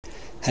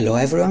Hello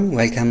everyone,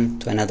 welcome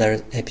to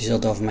another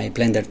episode of my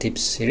Blender Tips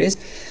series.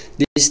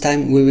 This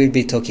time we will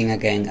be talking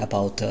again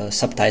about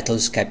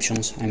subtitles,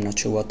 captions. I'm not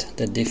sure what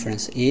the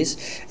difference is.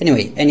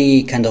 Anyway,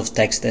 any kind of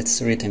text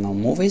that's written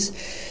on movies.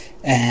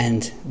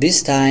 And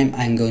this time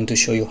I'm going to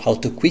show you how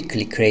to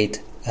quickly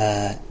create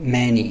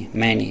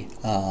many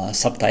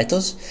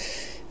subtitles,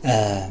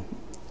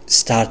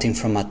 starting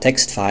from a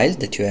text file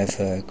that you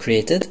have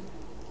created,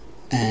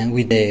 and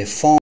with the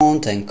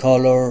font and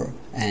color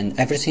and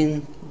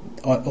everything,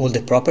 all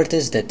the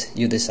properties that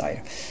you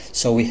desire.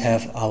 So we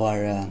have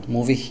our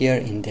movie here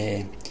in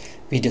the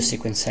video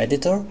sequence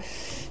editor,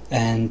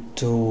 and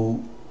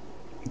to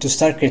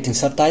start creating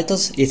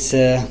subtitles, it's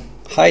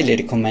highly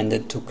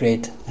recommended to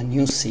create a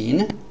new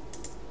scene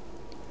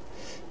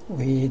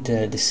with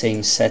the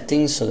same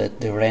settings so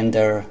that the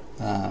render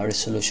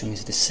resolution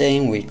is the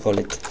same. We call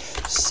it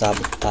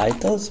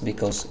subtitles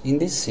because in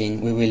this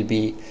scene we will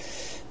be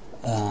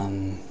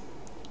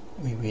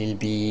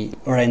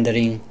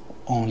rendering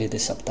only the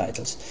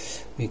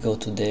subtitles. We go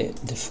to the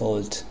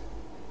default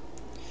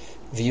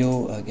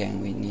view.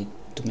 Again, we need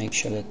to make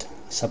sure that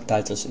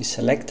subtitles is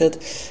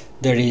selected.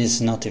 There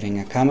is not even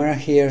a camera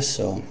here,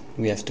 so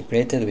we have to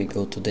create it. We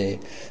go to the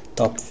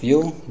top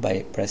view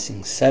by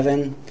pressing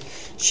 7,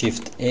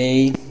 Shift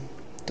A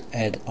to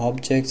add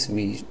objects.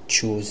 We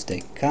choose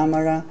the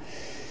camera.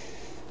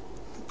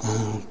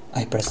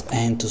 I press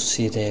N to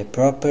see the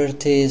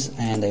properties,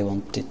 and I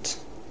want it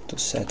to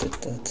set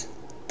it at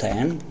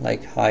 10,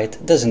 like height,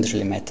 doesn't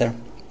really matter.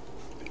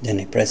 Then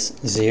I press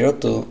 0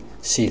 to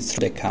see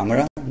through the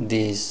camera.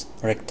 This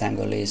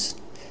rectangle is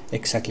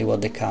exactly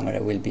what the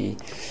camera will be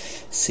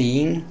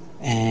seeing,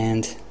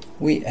 and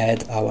we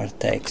add our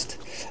text.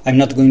 I'm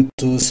not going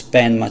to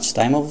spend much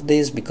time of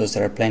this because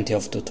there are plenty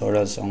of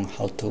tutorials on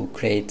how to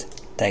create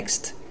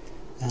text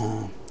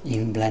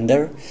in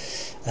Blender.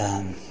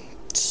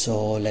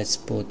 So let's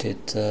put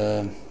it,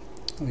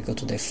 we go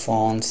to the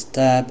fonts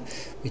tab,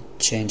 we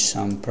change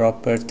some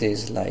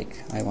properties, like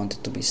I want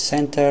it to be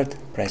centered,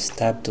 press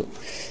tab to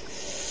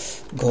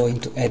go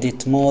into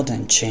edit mode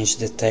and change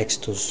the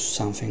text to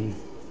something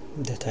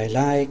that I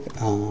like.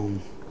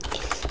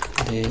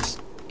 This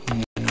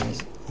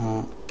is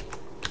a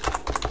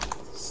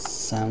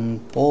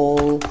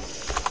sample,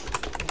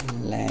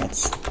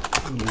 let's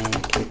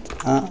make it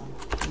a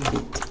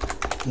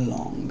bit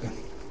long.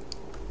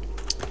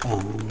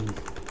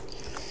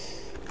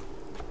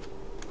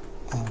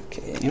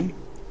 Okay.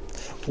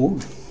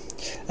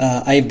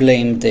 I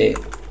blame the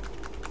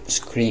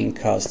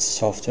screencast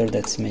software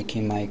that's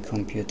making my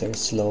computer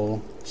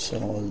slow, so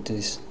all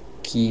these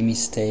key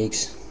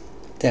mistakes,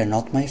 they're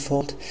not my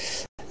fault.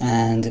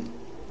 And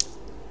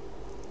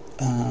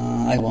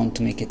I want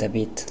to make it a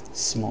bit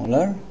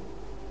smaller,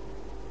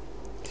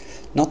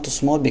 not too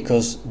small,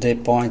 because the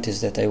point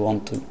is that I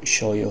want to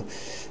show you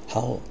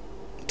how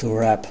to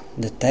wrap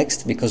the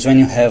text, because when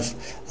you have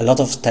a lot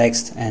of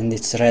text and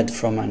it's read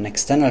from an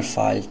external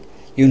file,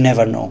 you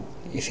never know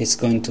if it's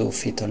going to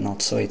fit or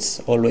not. So it's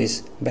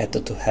always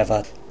better to have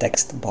a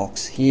text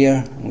box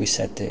here. We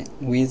set the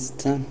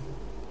width and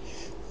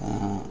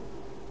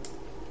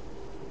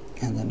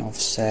an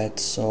offset.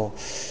 So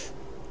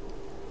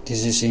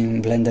this is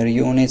in Blender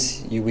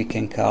units. We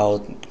can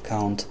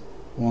count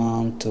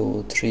 1,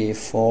 2, 3,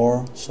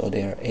 4. So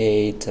they're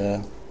 8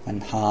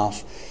 and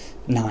half,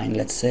 9,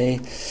 let's say.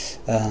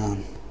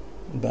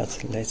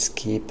 But let's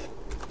keep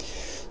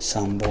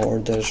some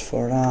borders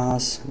for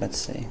us, let's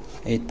say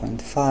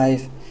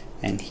 8.5,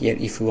 and here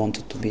if we want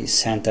it to be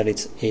centered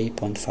it's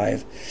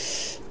 8.5.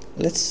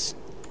 Let's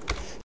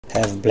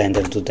have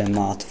Blender do the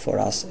math for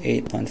us.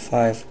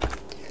 8.5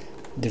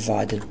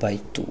 divided by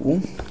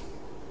 2.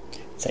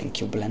 Thank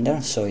you,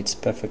 Blender. So it's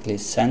perfectly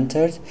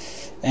centered,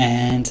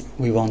 and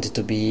we want it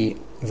to be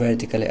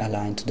vertically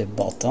aligned to the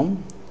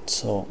bottom,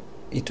 so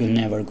it will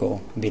never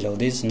go below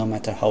this, no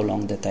matter how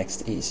long the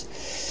text is.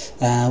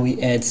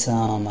 We add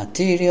some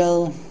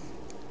material.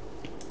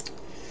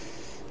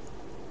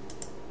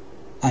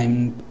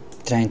 I'm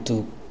trying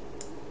to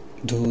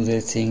do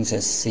the things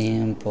as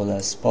simple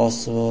as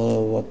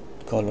possible. What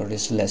color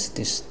is less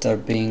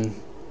disturbing?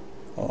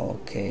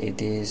 Okay,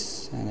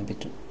 this, and a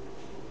bit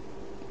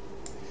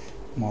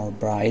more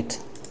bright.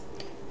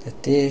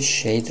 That is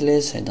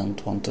shadeless. I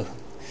don't want to.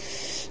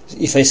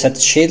 If I set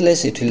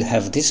shadeless, it will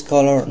have this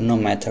color no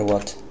matter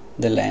what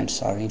the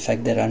lamps are. In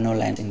fact, there are no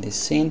lamps in this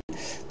scene.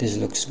 This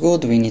looks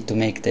good. We need to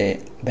make the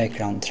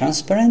background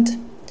transparent,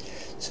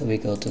 so we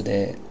go to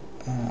the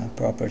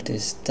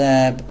properties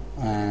tab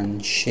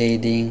and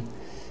shading.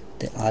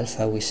 The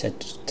alpha we set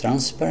to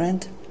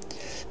transparent.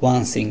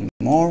 One thing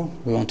more,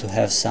 we want to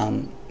have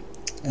some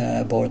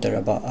border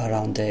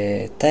around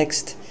the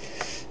text,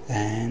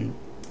 and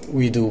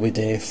we do with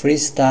the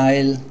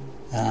freestyle.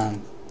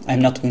 I'm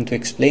not going to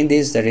explain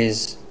this.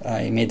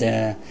 I made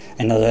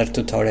another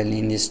tutorial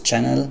in this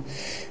channel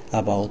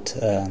about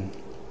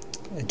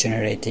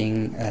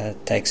generating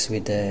text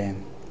with the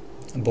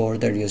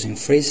border using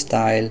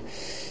freestyle,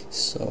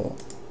 so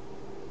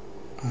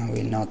I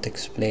will not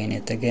explain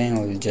it again.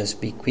 I will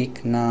just be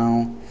quick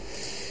now,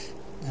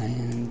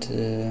 and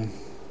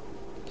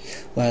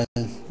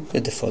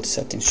the default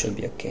settings should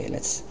be okay.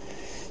 Let's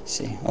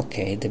see.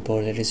 Okay, the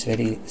border is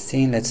very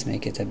thin. Let's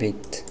make it a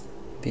bit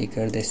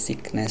bigger. The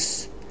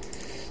thickness,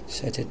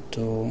 set it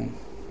to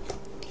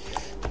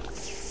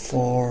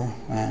 4,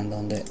 and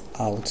on the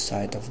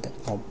outside of the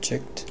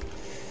object.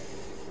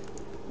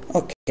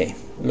 Okay,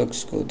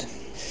 looks good.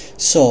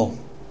 So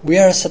we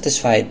are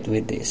satisfied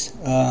with this.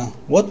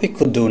 What we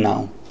could do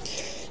now,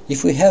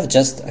 if we have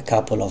just a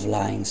couple of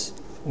lines,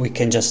 we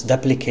can just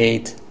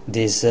duplicate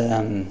this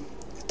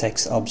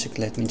text object.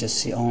 Let me just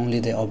see only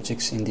the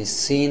objects in this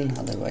scene,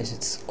 otherwise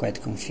it's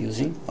quite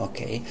confusing.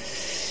 Okay,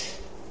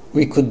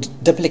 we could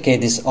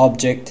duplicate this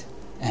object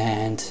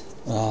and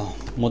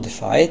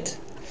modify it,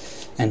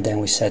 and then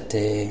we set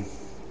the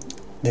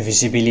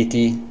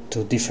visibility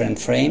to different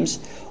frames,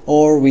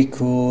 or we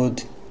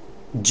could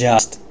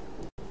just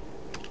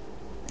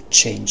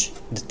change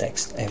the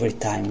text every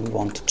time we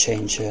want to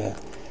change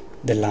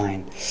the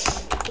line.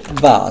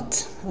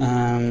 But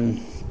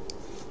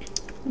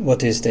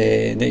what is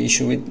the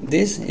issue with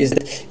this is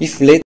that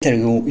if later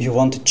you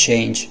want to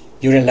change,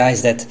 you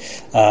realize that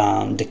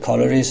the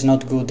color is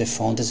not good, the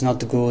font is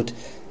not good,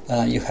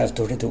 you have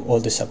to redo all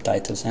the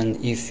subtitles, and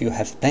if you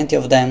have plenty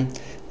of them,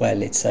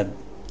 well, it's a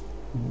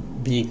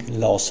big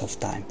loss of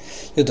time.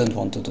 You don't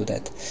want to do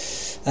that.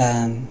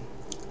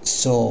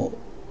 So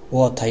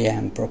what I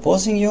am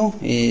proposing you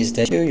is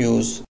that you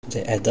use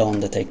the add-on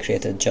that I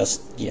created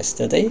just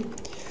yesterday,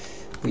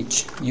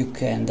 which you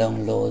can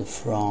download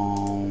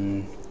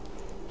from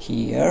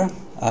here.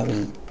 I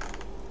will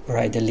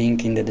write the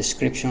link in the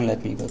description.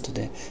 Let me go to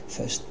the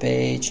first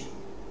page.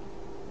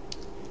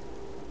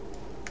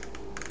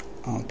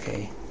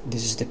 Okay,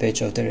 this is the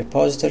page of the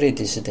repository.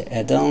 This is the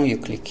add-on. You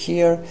click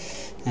here,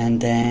 and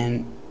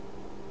then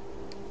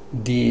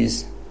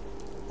this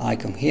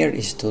icon here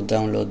is to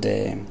download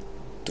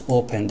to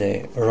open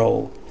the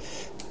raw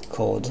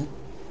code,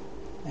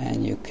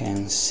 and you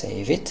can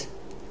save it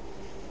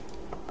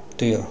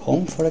to your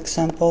home, for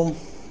example.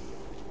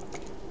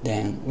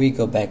 Then we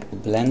go back to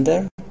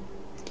Blender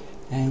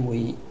and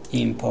we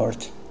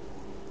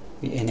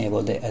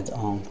enable the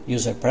add-on.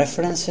 User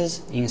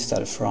preferences,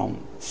 install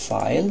from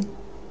file.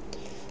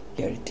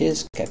 Here it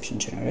is, caption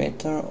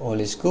generator,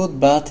 all is good,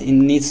 but it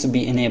needs to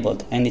be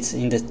enabled, and it's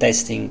in the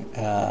testing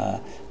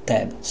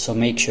tab, so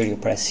make sure you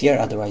press here,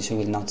 otherwise you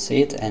will not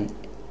see it, and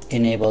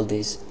enable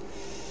this.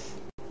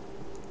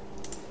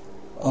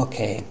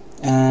 Okay,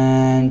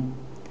 and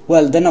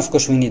well, then of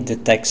course we need the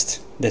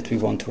text that we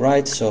want to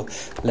write, so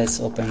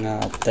let's open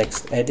a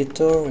text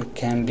editor. It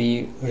can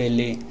be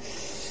really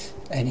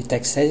any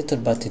text editor,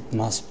 but it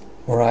must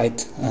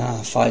write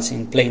files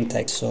in plain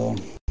text, so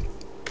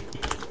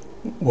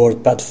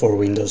WordPad for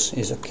Windows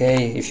is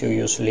okay. If you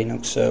use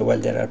Linux, well,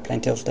 there are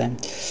plenty of them.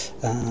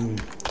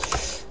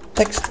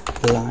 Text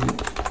line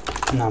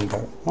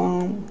number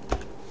 1,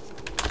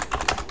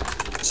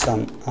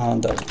 some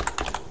other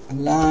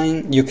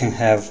line. You can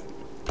have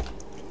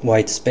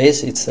white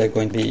space, it's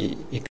going to be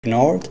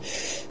ignored.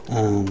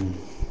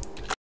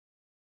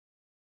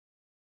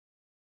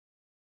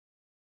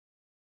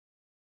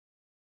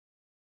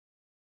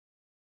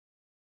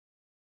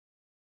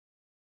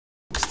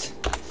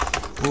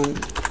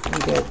 I'm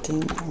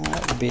getting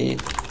a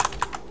bit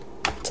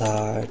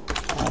tired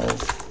of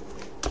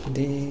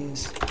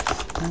this,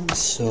 and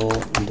so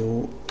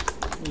do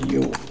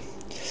you.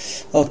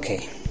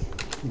 Okay,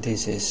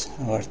 this is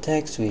our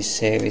text. We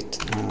save it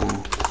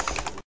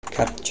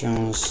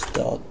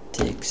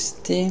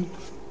captions.txt.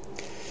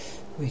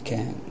 We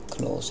can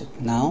close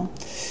it now.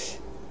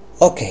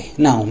 Okay,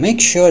 now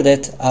make sure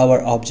that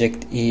our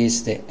object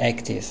is the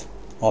active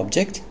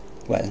object.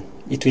 Well,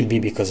 it will be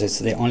because it's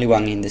the only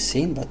one in the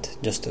scene, but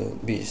just to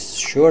be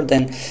sure,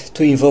 then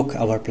to invoke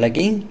our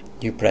plugin,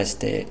 you press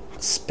the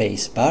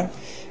space bar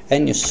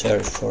and you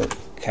search for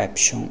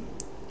caption.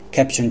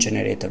 Caption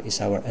generator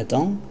is our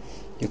add-on.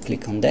 You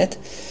click on that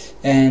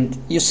and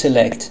you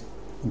select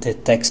the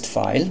text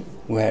file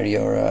where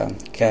your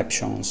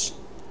captions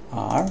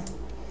are,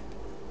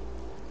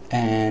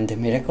 and the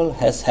miracle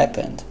has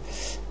happened.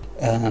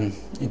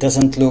 It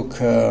doesn't look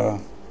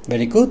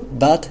very good,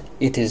 but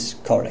it is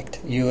correct.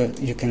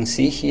 You can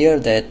see here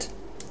that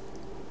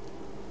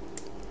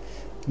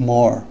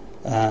more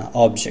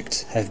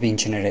objects have been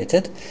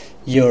generated.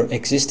 Your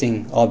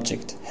existing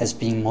object has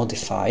been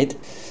modified,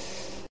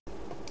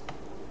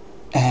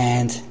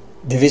 and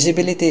the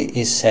visibility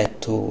is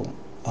set to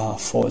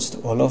false to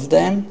all of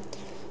them,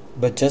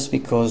 but just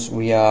because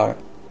we are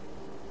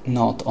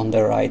not on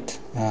the right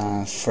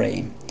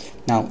frame.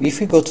 Now if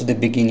we go to the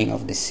beginning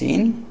of the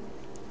scene,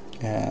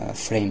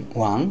 frame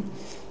 1,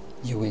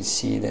 you will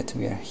see that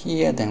we are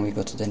here. Then we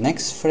go to the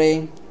next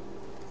frame,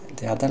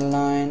 the other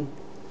line.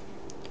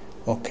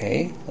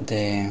 Okay,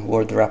 the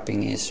word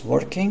wrapping is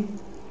working.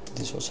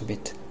 This was a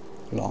bit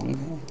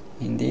long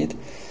indeed.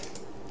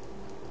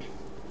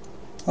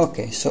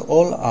 Okay, so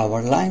all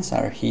our lines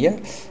are here,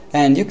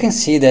 and you can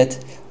see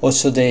that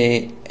also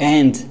the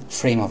end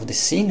frame of the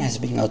scene has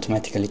been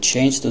automatically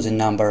changed to the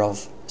number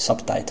of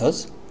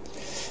subtitles.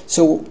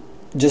 So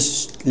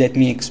just let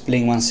me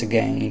explain once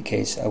again in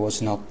case I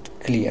was not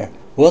clear.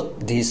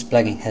 What this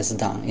plugin has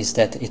done is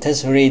that it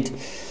has read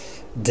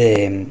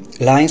the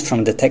lines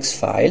from the text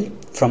file.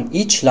 From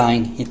each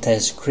line it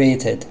has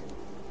created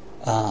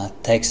a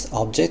text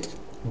object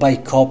by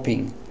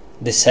copying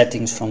the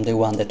settings from the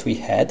one that we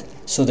had,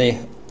 so they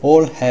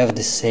all have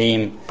the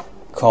same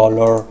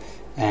color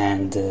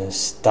and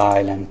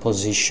style and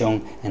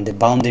position, and the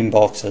bounding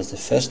box as the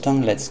first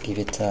one. Let's give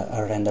it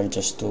a render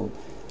just to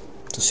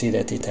see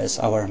that it has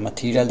our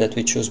material that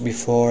we chose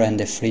before and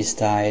the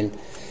freestyle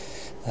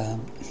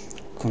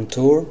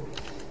contour.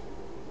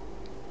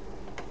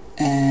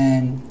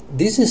 And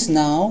this is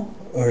now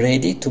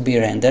ready to be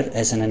rendered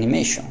as an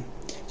animation.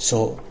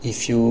 So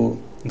if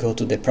you go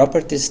to the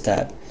properties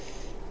tab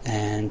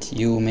and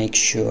you make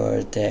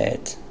sure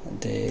that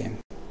the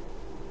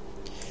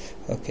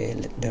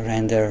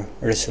render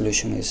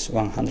resolution is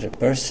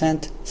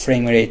 100%,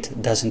 frame rate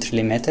doesn't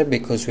really matter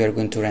because we are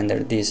going to render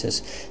this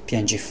as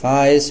PNG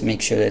files.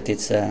 Make sure that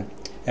it's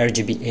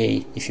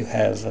RGBA if you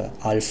have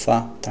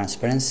alpha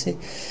transparency,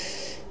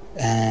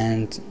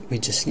 and we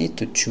just need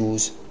to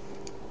choose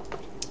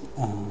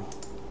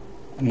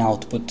an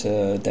output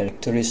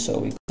directory. So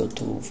we go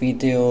to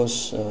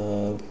videos,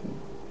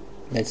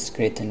 let's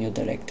create a new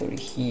directory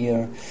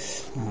here,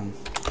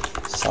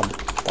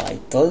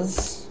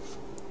 subtitles,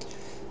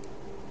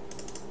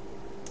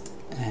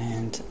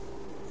 and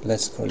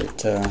let's call it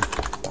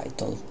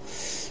title.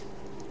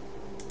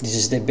 This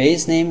is the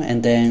base name,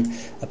 and then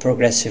a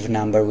progressive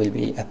number will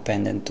be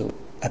appended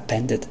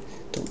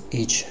to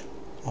each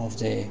of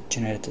the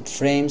generated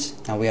frames.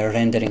 Now we are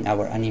rendering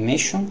our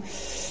animation,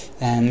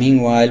 and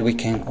meanwhile we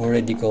can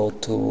already go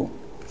to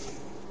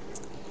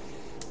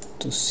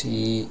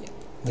see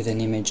with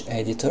an image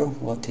editor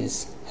what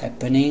is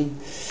happening.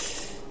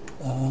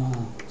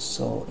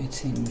 So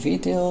it's in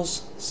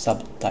videos,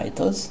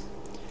 subtitles.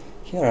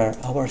 Here are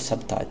our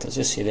subtitles.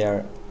 You see they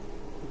are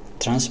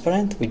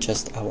transparent with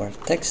just our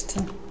text.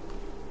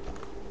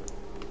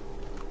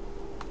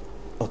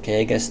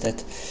 Okay, I guess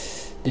that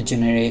the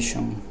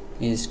generation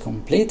is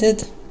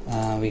completed.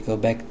 We go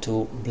back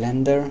to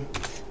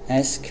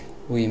Blender-esque.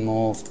 We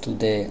move to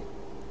the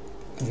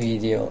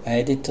video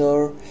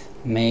editor.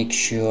 Make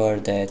sure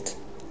that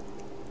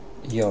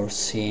your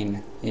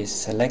scene is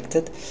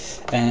selected,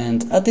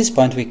 and at this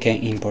point we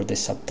can import the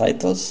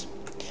subtitles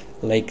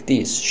like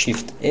this.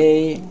 Shift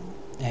A,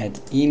 add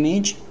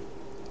image.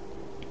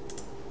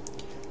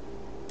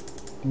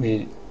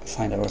 We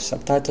find our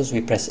subtitles,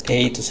 we press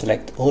A to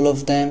select all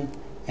of them,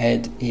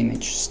 add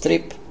image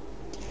strip.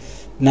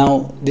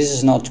 Now this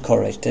is not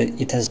correct,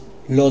 it has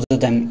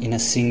loaded them in a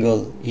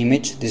single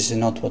image. This is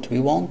not what we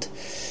want,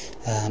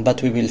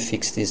 but we will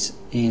fix this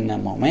in a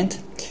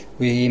moment.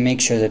 We make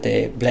sure that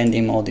the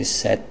blending mode is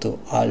set to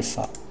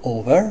alpha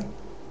over,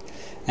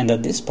 and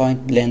at this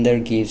point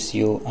Blender gives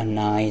you a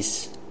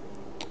nice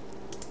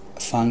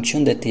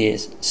function that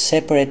is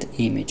separate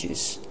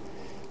images.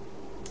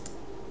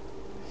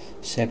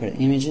 Separate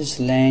images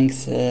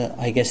length,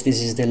 I guess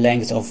this is the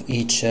length of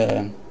each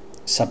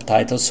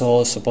subtitle.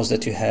 So suppose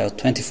that you have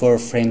 24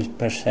 frames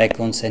per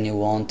second and you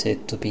want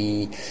it to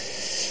be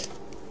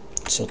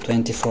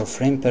 24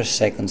 frames per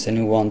second, and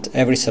you want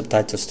every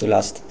subtitles to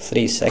last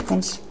 3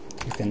 seconds.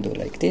 You can do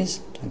like this,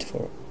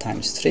 24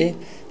 times 3,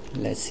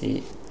 let's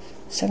see,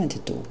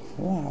 72.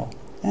 Wow.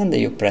 And then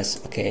you press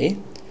OK,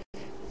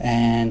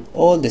 and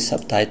all the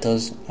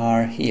subtitles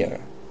are here.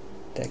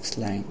 Text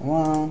line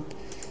 1,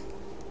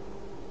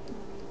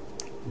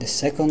 the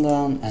second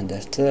one, and the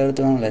third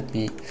one. Let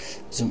me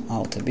zoom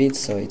out a bit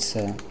so it's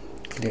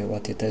clear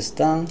what it has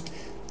done.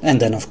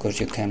 And then of course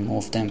you can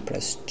move them.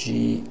 Press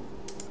G,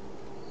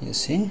 you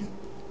see,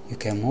 you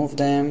can move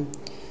them.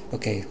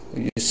 Okay,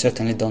 you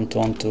certainly don't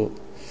want to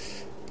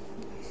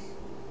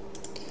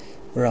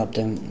rub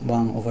them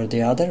one over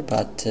the other,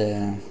 but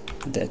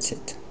that's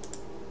it.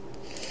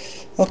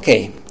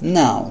 Okay,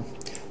 now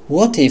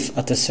what if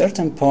at a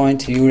certain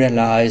point you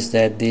realize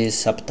that this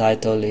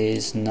subtitle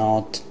is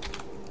not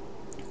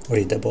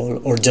readable,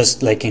 or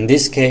just like in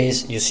this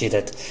case you see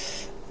that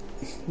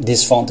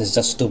this font is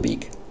just too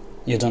big,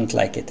 you don't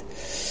like it.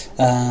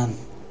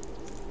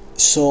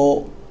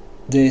 So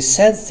the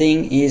sad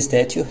thing is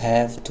that you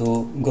have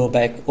to go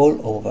back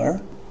all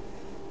over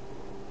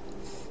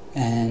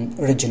and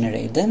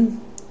regenerate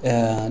them.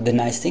 The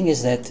nice thing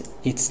is that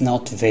it's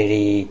not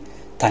very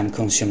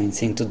time-consuming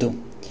thing to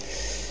do.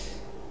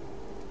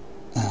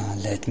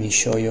 Let me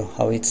show you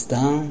how it's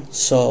done.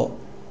 So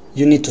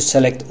you need to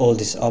select all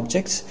these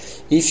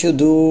objects. If you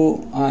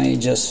do, I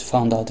just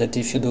found out that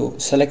if you do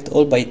select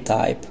all by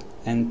type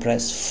and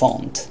press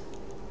font,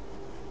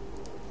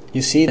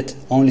 you see that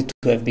only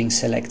 2 have been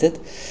selected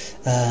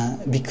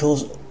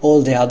because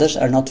all the others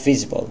are not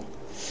visible.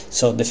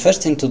 So the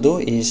first thing to do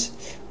is,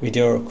 with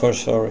your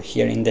cursor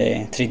here in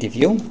the 3D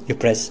view, you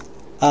press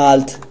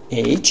Alt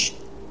H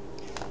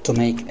to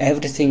make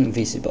everything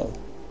visible.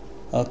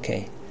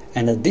 Okay,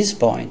 and at this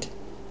point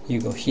you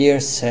go here,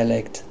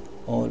 select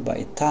all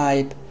by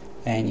type,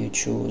 and you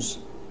choose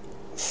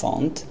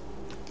font.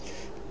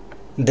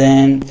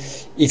 Then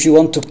if you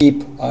want to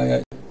keep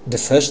the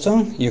first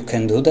one, you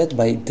can do that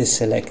by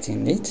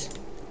deselecting it.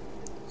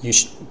 You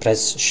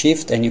press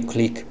shift and you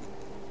click,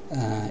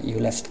 you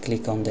left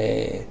click on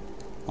the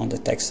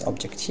text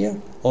object here.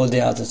 All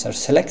the others are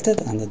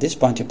selected, and at this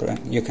point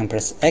you can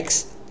press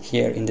X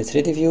here in the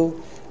 3D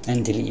view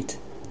and delete,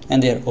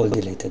 and they are all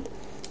deleted.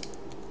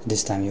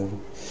 This time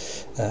you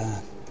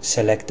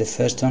select the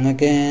first one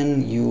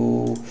again.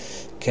 You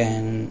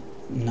can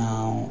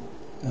now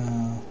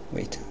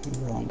wait,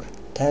 wrong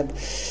tab.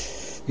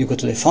 You go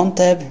to the font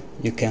tab,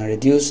 you can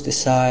reduce the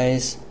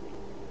size.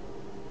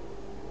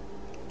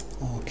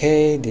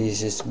 Okay,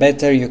 this is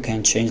better. You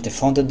can change the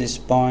font at this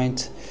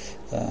point.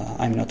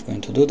 I'm not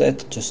going to do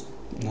that, just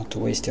not to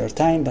waste your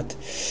time. But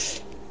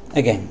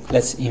again,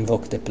 let's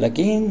invoke the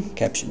plugin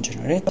caption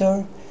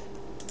generator,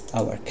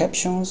 our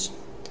captions,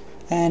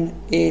 and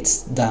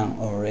it's done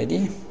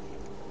already.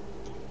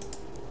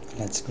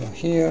 Let's go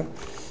here.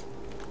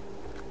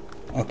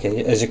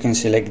 Okay, as you can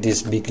see, like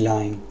this big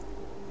line.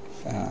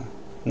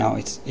 Now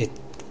it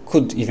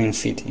could even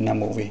fit in a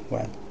movie.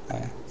 Well,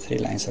 3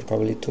 lines are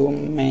probably too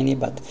many,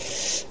 but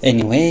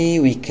anyway,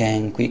 we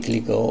can quickly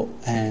go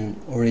and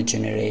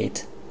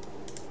regenerate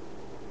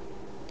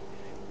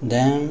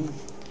them.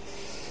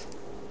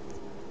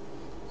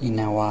 In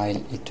a while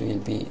it will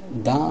be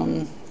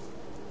done.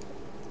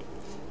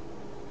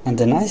 And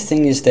the nice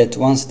thing is that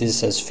once this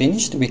has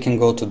finished, we can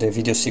go to the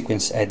video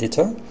sequence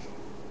editor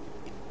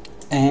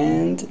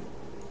and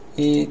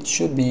it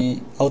should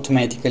be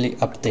automatically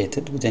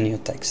updated with the new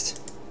text.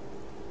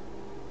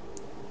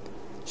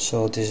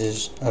 So this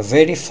is a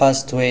very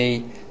fast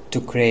way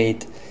to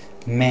create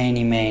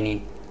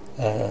many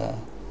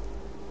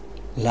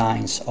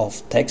lines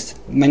of text,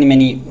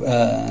 many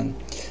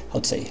how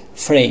to say,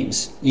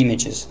 frames,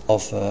 images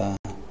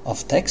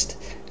of text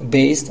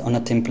based on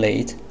a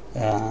template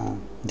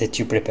that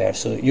you prepare.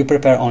 So you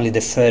prepare only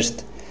the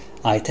first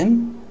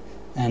item,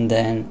 and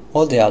then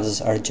all the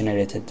others are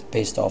generated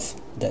based off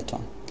that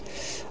one.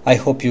 I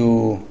hope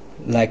you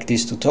like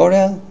this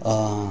tutorial.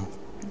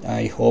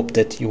 I hope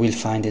that you will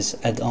find this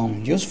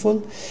add-on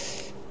useful.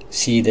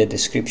 See the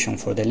description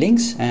for the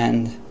links,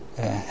 and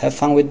have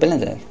fun with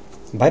Blender.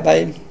 Bye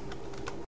bye.